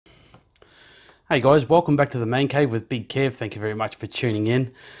Hey guys, welcome back to the Man Cave with Big Kev. Thank you very much for tuning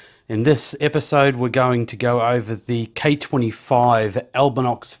in. In this episode, we're going to go over the K25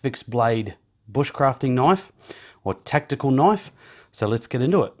 Albainox fixed blade bushcrafting knife or tactical knife. So let's get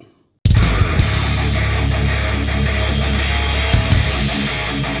into it.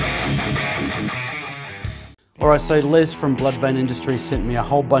 Alright, so Les from Bloodvein Industries sent me a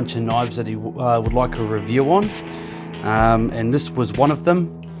whole bunch of knives that he would like a review on. And this was one of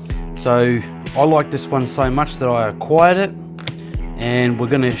them. So I like this one so much that I acquired it, and we're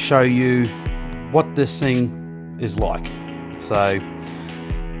going to show you what this thing is like. So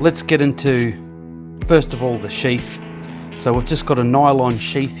let's get into, first of all, the sheath. So we've just got a nylon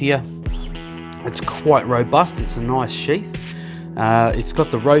sheath here. It's quite robust, it's a nice sheath. It's got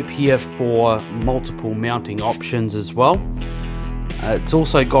the rope here for multiple mounting options as well. It's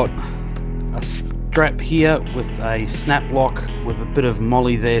also got a strap here with a snap lock with a bit of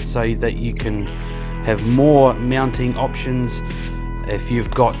molly there so that you can have more mounting options. If you've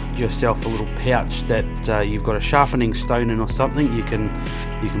got yourself a little pouch that you've got a sharpening stone in or something, you can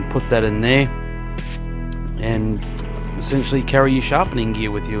put that in there and essentially carry your sharpening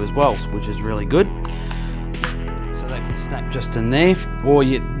gear with you as well, which is really good. So that can snap just in there, or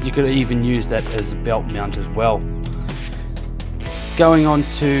you could even use that as a belt mount as well. Going on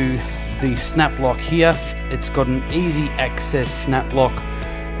to the snap lock here, it's got an easy access snap lock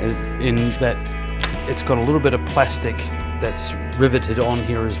in that it's got a little bit of plastic that's riveted on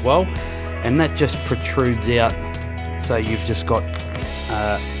here as well, and that just protrudes out, so you've just got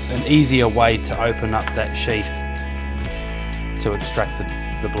an easier way to open up that sheath to extract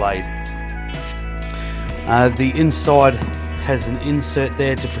the blade. The inside has an insert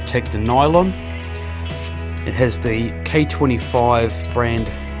there to protect the nylon. It has the K25 brand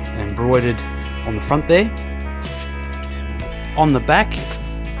embroidered on the front there. On the back,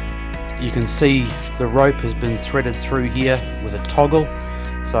 you can see the rope has been threaded through here with a toggle.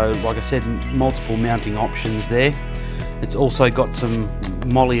 So like I said, multiple mounting options there. It's also got some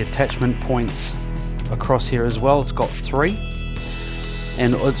molly attachment points across here as well. It's got 3.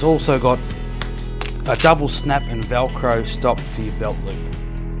 And it's also got a double snap and velcro stop for your belt loop.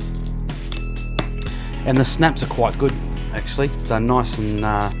 And the snaps are quite good actually. They're nice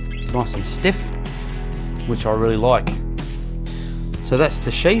and stiff, which I really like. So that's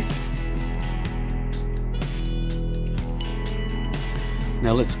the sheath.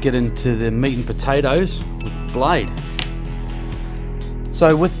 Now let's get into the meat and potatoes with the blade.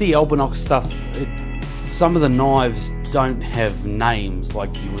 So with the Albainox stuff, some of the knives don't have names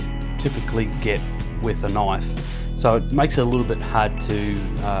like you would typically get with a knife. So it makes it a little bit hard to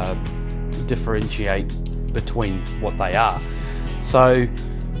differentiate between what they are. So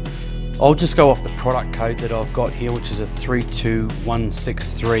I'll just go off the product code that I've got here, which is a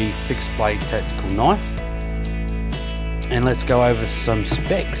 32163 fixed blade tactical knife. And let's go over some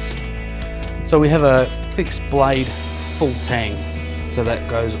specs. So we have a fixed blade full tang. So that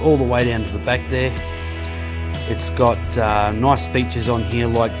goes all the way down to the back there. It's got nice features on here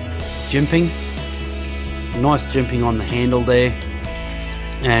like jimping. Nice jimping on the handle there.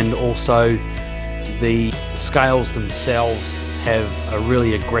 And also the scales themselves have a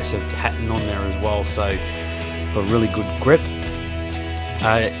really aggressive pattern on there as well, so for really good grip.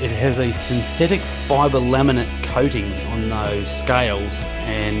 It has a synthetic fiber laminate coating on those scales,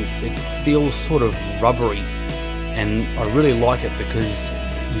 and it feels sort of rubbery, and I really like it because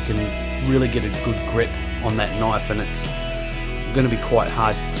you can really get a good grip on that knife, and it's going to be quite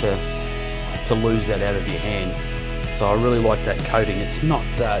hard to lose that out of your hand. So I really like that coating. It's not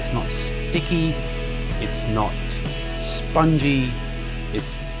sticky, it's not spongy,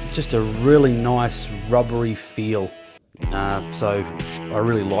 it's just a really nice rubbery feel. So I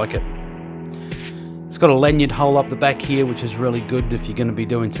really like it. It's got a lanyard hole up the back here, which is really good if you're going to be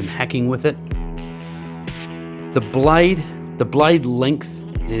doing some hacking with it. The blade length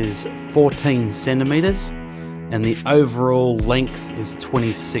is 14 centimeters and the overall length is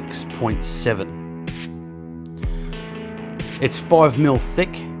 26.7. It's 5mm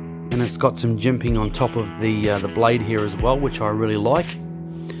thick, and it's got some jimping on top of the blade here as well, which I really like,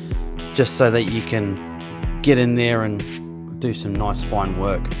 just so that you can get in there and do some nice fine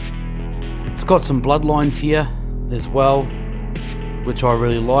work. It's got some bloodlines here as well, which I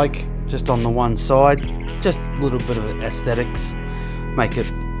really like, just on the one side, just a little bit of aesthetics, make it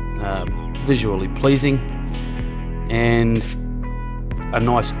visually pleasing, and a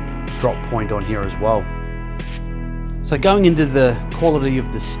nice drop point on here as well. So going into the quality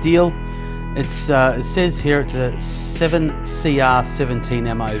of the steel, it says here it's a 7CR17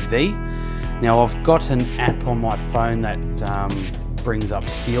 MOV. Now I've got an app on my phone that brings up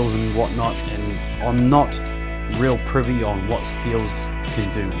steels and whatnot, and I'm not real privy on what steels can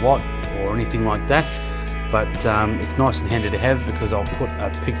do what or anything like that, but it's nice and handy to have, because I'll put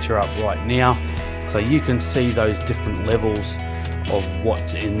a picture up right now so you can see those different levels of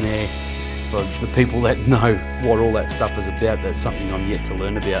what's in there for the people that know what all that stuff is about. That's something I'm yet to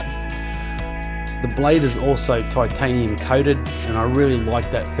learn about. The blade is also titanium coated, and I really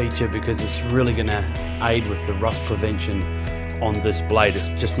like that feature because it's really going to aid with the rust prevention on this blade. It's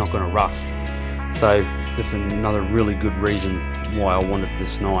just not going to rust. So that's another really good reason why I wanted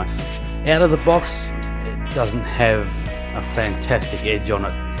this knife. Out of the box, it doesn't have a fantastic edge on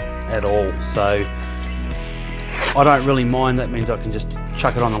it at all, so I don't really mind. That means I can just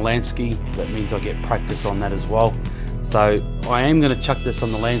chuck it on the land ski. That means I get practice on that as well. So I am going to chuck this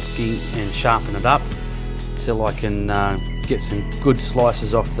on the land ski and sharpen it up till I can get some good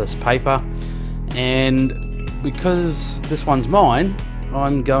slices off this paper. And because this one's mine,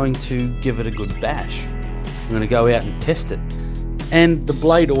 I'm going to give it a good bash. I'm going to go out and test it. And the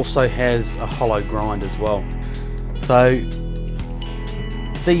blade also has a hollow grind as well. So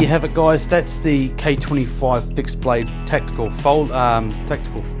there you have it, guys. That's the K25 fixed blade tactical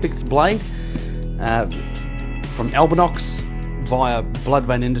fixed blade from Albainox via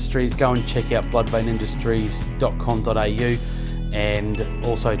Bloodvein Industries. Go and check out bloodveinindustries.com.au, and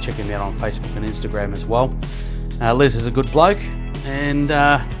also check him out on Facebook and Instagram as well. Les is a good bloke, and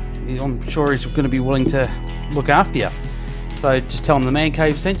I'm sure he's going to be willing to look after you. So just tell him the Man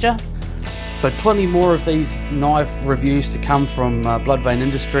Cave sent you. So plenty more of these knife reviews to come from Bloodvein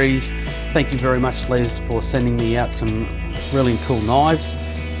Industries. Thank you very much, Les, for sending me out some really cool knives.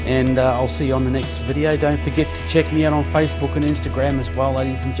 And I'll see you on the next video. Don't forget to check me out on Facebook and Instagram as well,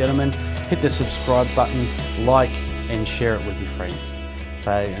 ladies and gentlemen. Hit the subscribe button, like, and share it with your friends.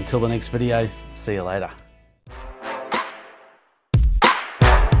 So until the next video, see you later.